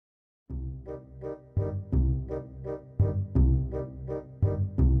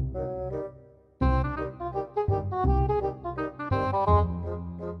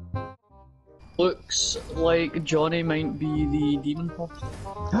looks like Johnny might be the demon possibly.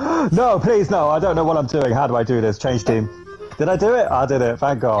 No, please, no. I don't know what I'm doing. How do I do this? Change team. Did I do it? I did it.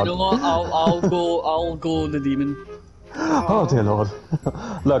 Thank God. You know what? I'll go the demon. Oh dear Lord.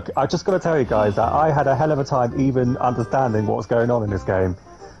 Look, I just got to tell you guys that I had a hell of a time even understanding what's going on in this game.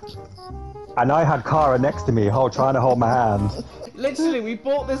 And I had Kara next to me, trying to hold my hand. Literally, we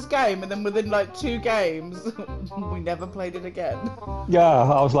bought this game and then within like 2 games, we never played it again. Yeah,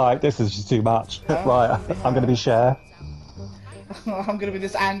 I was like, this is just too much. Right, I'm going to be Cher. I'm gonna be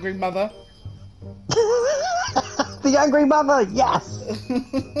this angry mother. The angry mother, yes!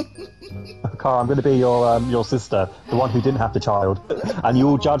 Cara, I'm going to be your sister, the one who didn't have the child. And you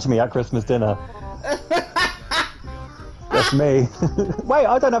all judge me at Christmas dinner. That's me. Wait,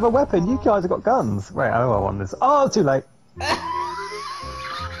 I don't have a weapon. You guys have got guns. Wait, I want this. Oh, too late.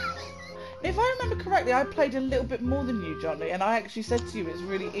 If I remember correctly, I played a little bit more than you, Johnny, and I actually said to you it's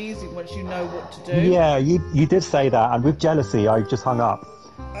really easy once you know what to do. Yeah, you did say that, and with jealousy, I just hung up.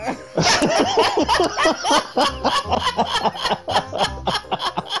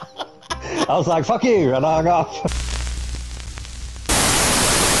 I was like, fuck you, and I hung up.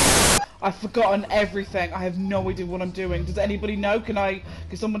 I've forgotten everything. I have no idea what I'm doing. Does anybody know? Can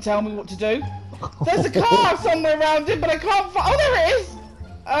someone tell me what to do? There's a car somewhere around it, but I can't find. Oh, there it is!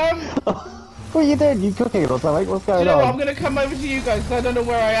 What are you doing? You cooking or something? What's going on? Do you know what? I'm gonna come over to you guys because I don't know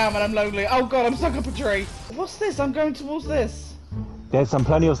where I am and I'm lonely. Oh god, I'm stuck up a tree. What's this? I'm going towards this. There's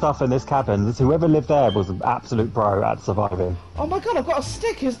plenty of stuff in this cabin. Whoever lived there was an absolute pro at surviving. Oh my god, I've got a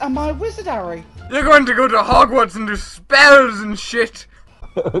stick. Am I a wizard, Harry? You're going to go to Hogwarts and do spells and shit.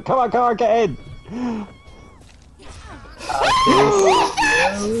 Come on, get in. Don't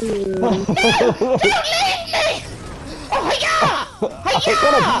leave me! Oh yeah!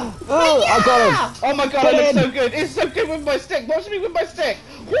 I got him! Oh my god, it looks so good. It's so good with my stick. Watch me with my stick.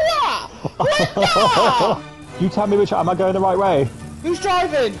 You tell me which. Am I going the right way? Who's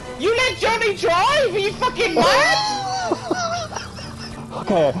driving? You let Johnny drive? Are you fucking mad?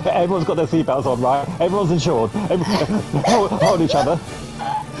 Okay, everyone's got their seatbelts on, right? Everyone's insured. Hold each other.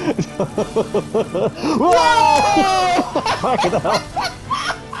 Fucking hell.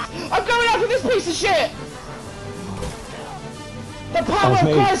 I'm going after this piece of shit! The power of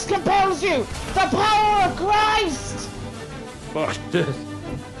Christ compels you! The power of Christ!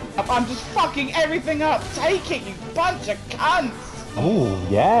 I'm just fucking everything up. Take it, you bunch of cunts! Oh,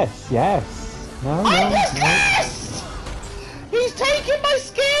 yes. No. Pissed! He's taking my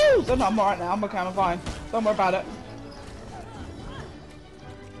skills! Oh no, I'm alright now. I'm okay, I'm fine. Don't worry about it.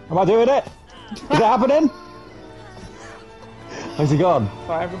 Am I doing it? Is it happening? Where's he gone?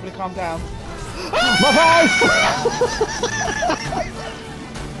 Alright, everybody calm down. My face!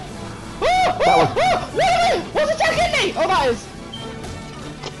 That was... What's attacking me? Oh, that is...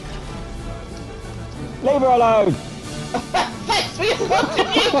 Leave her alone! Thanks for your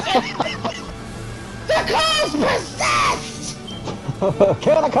contribution! The car's possessed!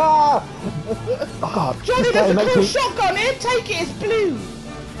 Kill the car! Oh god. Johnny, there's a cool shotgun here. Take it, it's blue.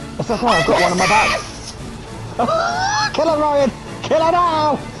 It's okay, I've got one on my back. Kill her, Ryan! Kill her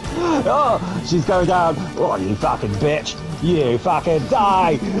now! Oh, she's going down. Oh, you fucking bitch! You fucking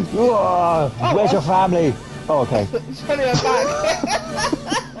die! Oh, where's your family? Oh, okay. Johnny, I'm back.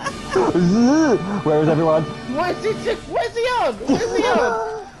 Where is everyone? Where's he on?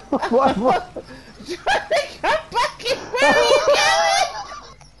 What? Johnny, come back in. Where are you going?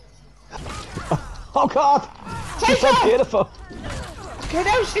 Oh god! Take She's so her! beautiful! Okay,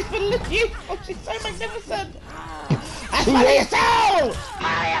 no, she's below you. Oh, she's so magnificent. That's funny as hell!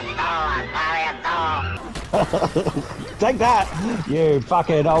 Take that, you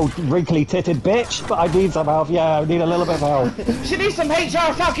fucking old wrinkly titted bitch! But I need some help, yeah, I need a little bit of help. She needs some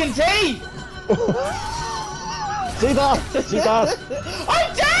HR fucking tea! She does!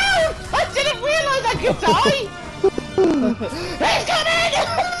 I'm down! I didn't realise I could die! He's coming!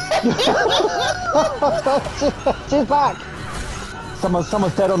 She's back!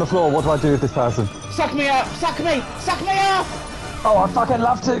 Someone's dead on the floor, what do I do with this person? Suck me up! Suck me! Suck me up! Oh, I'd fucking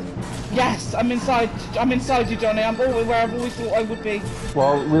love to! Yes, I'm inside you, Johnny. I'm always where I've always thought I would be.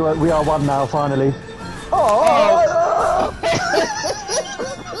 Well, we are one now, finally. Oh!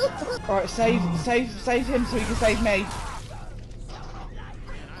 Alright, save him so he can save me.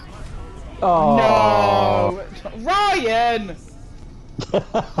 Oh! No! Ryan!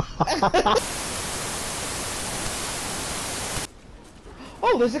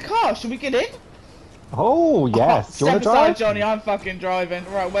 Oh, there's a car. Should we get in? Oh, yes. Do you want to drive? Johnny, I'm fucking driving.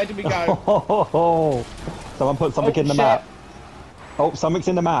 Right, where do we go? Oh, someone put something in the map. Oh, something's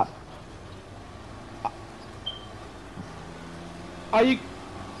in the map. Are you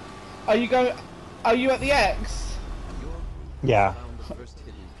going? Are you at the X? Yeah.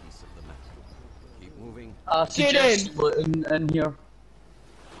 I Get suggest in. looting in here.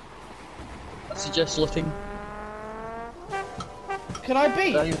 I suggest looting. Can I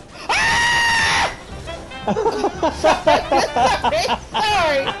beat? Right.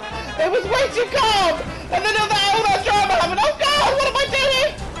 Sorry! It was way too calm! And then all that drama happened. Oh god, what am I doing?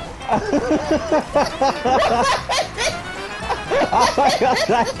 Oh my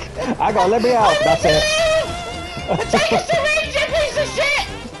god, hang on, let me out. That's it. Take a syringe, you piece of shit!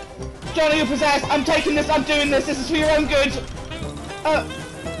 Johnny, you're possessed. I'm taking this, I'm doing this. This is for your own good.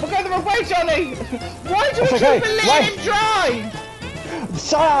 We're going the wrong way, Johnny! Why do we keep letting him drive?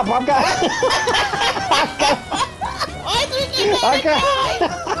 Shut up, I'm going. Why do we keep letting him drive?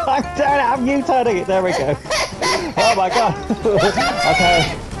 I'm turning it, I'm U-turning it, there we go. Oh my god. Okay.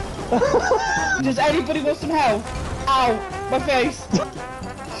 Does anybody want some help? Ow, my face. Oh,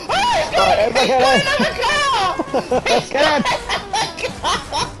 he's got another car! He's got another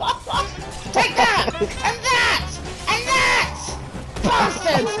car! Take that! And that! And that!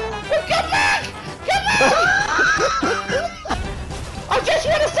 Bastards! Come back! Come back! I just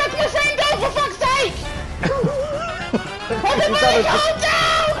want to suck my friend off, for fuck's sake! Everybody calm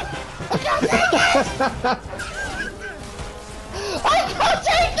down! I can't take it! I can't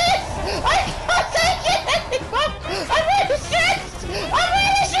take this! I can't take it anymore! I'm really stressed! I'm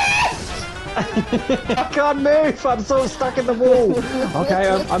really stressed! I can't move, I'm so stuck in the wall. Okay,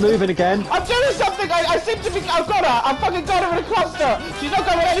 I'm moving again. I'm doing something, I seem to be, I've got her! I fucking got her in a cluster! She's not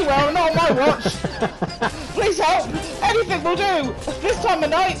going anywhere, not on my watch! Please help! Anything will do! This time of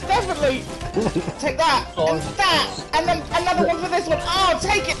night, definitely! Take that, and then another one for this one! Oh,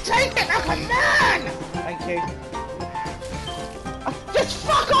 take it! Oh, come on! Thank you. Just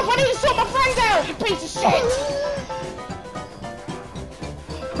fuck off! I need to sort my friend out, you piece of shit!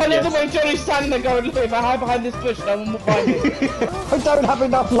 I love the way Johnny's standing there going, look, if I hide behind this bush, no one will find me. I don't have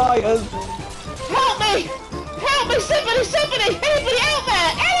enough lighters. Help me! Help me! Somebody! Anybody out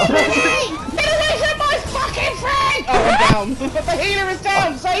there! Anybody! Get away from my fucking friend! Oh, I'm down. The healer is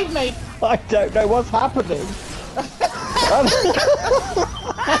down. Save me! I don't know what's happening. I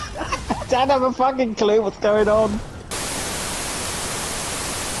don't have a fucking clue what's going on.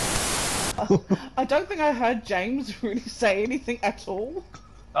 I don't think I heard James really say anything at all.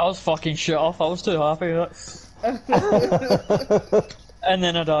 I was fucking shit off, I was too happy. And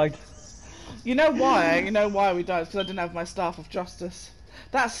then I died. You know why? You know why we died? Because I didn't have my staff of justice.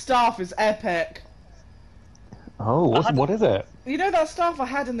 That staff is epic. Oh, what is it? You know that staff I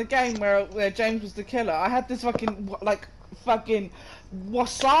had in the game where James was the killer? I had this fucking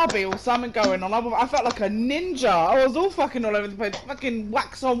wasabi or something going on. I felt like a ninja. I was all fucking all over the place. Fucking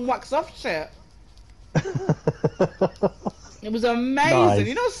wax on, wax off shit. It was amazing. Nice.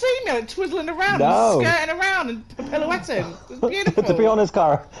 You not seen me like twizzling around No. and skirting around and pirouetting. It was beautiful. To be honest,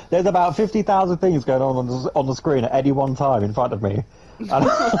 Cara, there's about 50,000 things going on the screen at any one time in front of me. And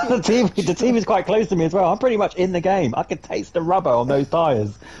the team is quite close to me as well. I'm pretty much in the game. I can taste the rubber on those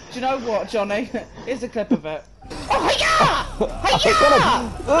tyres. Do you know what, Johnny? Here's a clip of it. Oh, hiya! I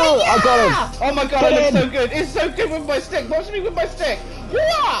got him! Oh my god, it looks so good. It's so good with my stick. Watch me with my stick.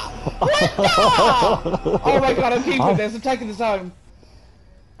 Oh my god, I'm keeping this. I'm taking this home.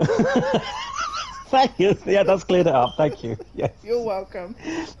 Thank you. Yeah, that's cleared it up. Thank you. Yes. You're welcome.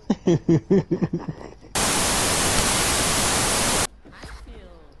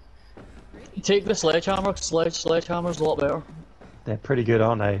 Take the sledgehammer, sledgehammer's a lot better. They're pretty good,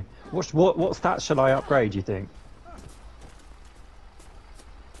 aren't they? What stats should I upgrade, you think?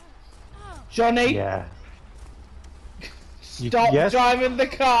 Johnny, Yeah. stop yes? driving the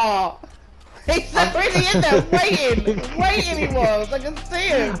car. He's already in there waiting. Waiting he was. I can see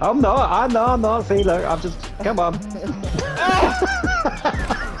him. I'm not. See, look, I'm just... Come on.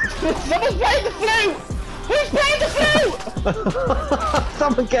 Someone's playing the flute. Who's playing the flute?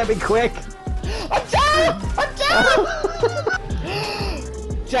 Someone get me quick. I'm down.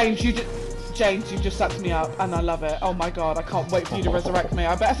 James, you just sucked me up, and I love it. Oh my god, I can't wait for you to resurrect me.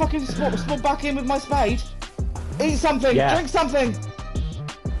 I better fucking spawn back in with my spade. Eat something, drink something.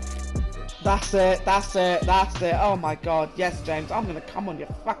 That's it. Oh my god, yes, James, I'm gonna come on your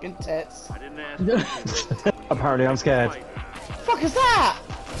fucking tits. I didn't ask. Apparently, I'm scared. Fuck is that?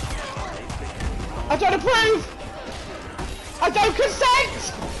 I don't approve. I don't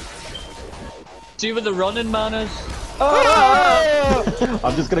consent. See where the running man is? Oh!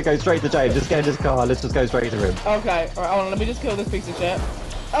 I'm just gonna go straight to James. Just get in his car. Let's just go straight to him. Okay, alright, hold on, let me just kill this piece of shit.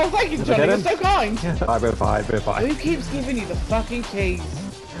 Oh, thank you, Johnny, you're so kind. We're fine. Who keeps giving you the fucking keys?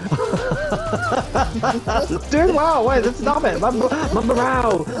 Doing well. Wait, stop it. My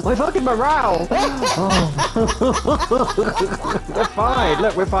morale. My fucking morale. Oh. We're fine.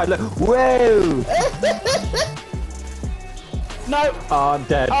 Look, we're fine. Look. Whoa. No. Oh, I'm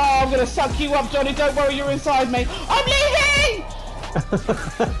dead. Oh, I'm gonna suck you up, Johnny. Don't worry, you're inside me. I'm leaving!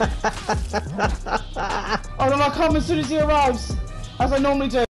 Oh no, I'll come as soon as he arrives. As I normally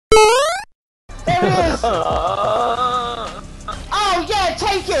do. There he is! Oh yeah,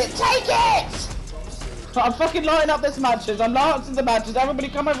 take it! Take it! I'm fucking lighting up this matches. I'm lighting the matches. Everybody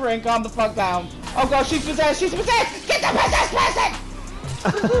come over here and calm the fuck down. Oh god, she's possessed! She's possessed! Get the possessed person!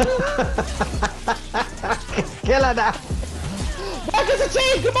 Kill her now. Work as a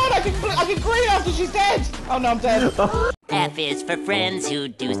team! Come on, I can green after she's dead! Oh no, I'm dead. F is for friends who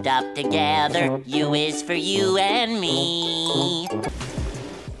do stuff together. U is for you and me.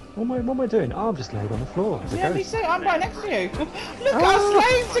 What am I doing? Oh, I'm just laid on the floor. Yeah, me too. I'm right next to you. Look at us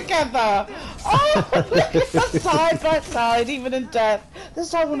laying together. Oh, look at us side by side, even in death. This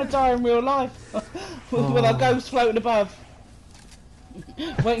is how I want to die in real life. With our ghosts floating above.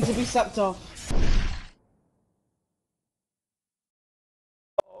 Waiting to be sucked off.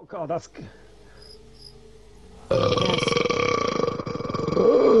 Oh god, that's...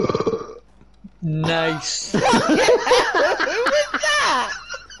 Nice. Who was that?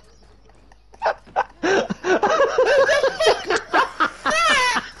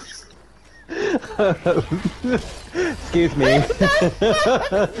 Excuse me.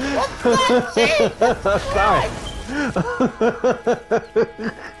 Sorry.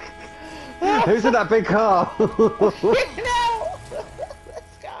 Who's in that big car?